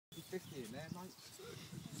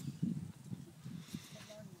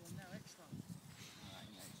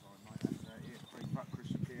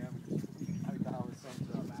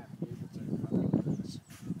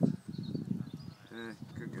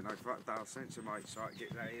I'll send to mate, so I can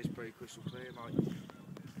get that ears pretty crystal clear, mate.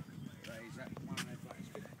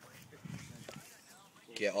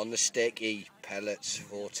 Get on the sticky, pellets,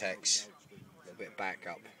 vortex, a little bit of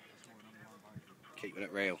backup. Keeping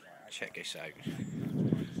it real. Check this out.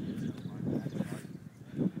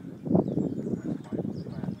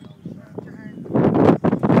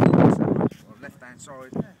 Left hand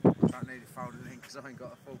side, I don't need it folded in because I ain't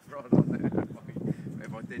got a full prod on there.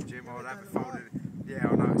 If I did, Jim, I would have it folded in. Yeah,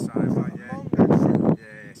 I know what you're saying, mate,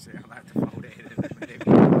 yeah, see, I'll have to fold it in a minute.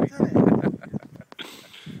 Look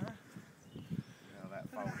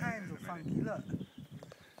at the handle, Funky, look.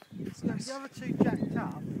 The other two jacked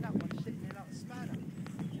up, and that one's sitting there like a spanner.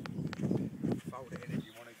 Fold it in if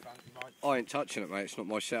you want it, Funky, mate. I ain't touching it, mate. It's not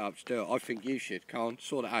my setup to do it. I think you should. Come on,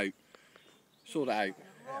 sort it out. Sort it out. Yeah, mate,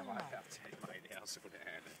 I'll tell you, mate, I'll sort it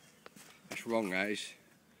out. That's wrong, that is.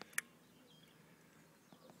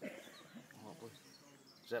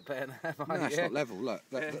 Is that better now, mate? No, that's not level. Look,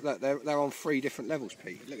 look, they're on 3 different levels,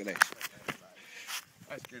 Pete. Look at this.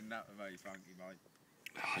 That's good enough for me, Funky, mate.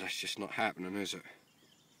 Oh, that's just not happening, is it?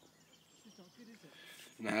 It's not good, is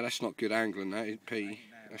it? No, that's not good angling, that is, Pete.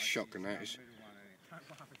 That's shocking, that is.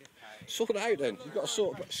 Sort it out then. You've got to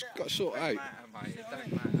sort it out.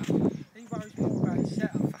 He worries more about his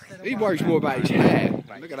setup. He worries more about his hair.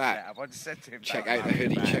 Look at that. I just said to him, Check out the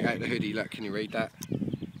hoodie. Check out the hoodie. Look, can you read that?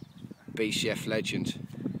 BCF legend.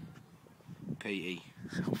 Peaty.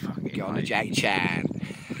 Get on the Jack Chan.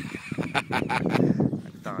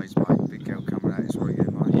 Dies, mate. Big girl coming out this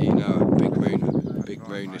weekend, mate. You know, big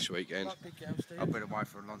moon this weekend. I've been away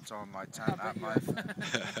for a long time, mate. Tap that,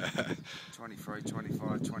 mate. 23,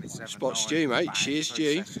 25, 27. Spot's due, mate. Bang, She is 3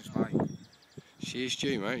 due. sessions, mate. She is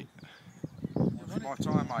due, mate. It's my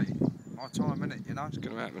time, mate. My time, innit, you know? It's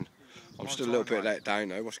going to happen. I'm still a little bit let down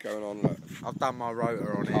though. What's going on? Look. I've done my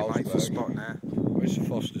rotor on here, mate, for Spot now. Where's the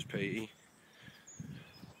Foster's, Peaty?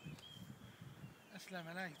 That's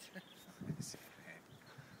lemonade.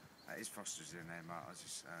 That is Foster's in there, mate. I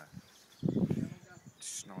just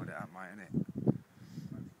snide it up, mate, innit?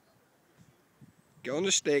 Get on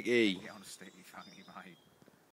the sticky. Get on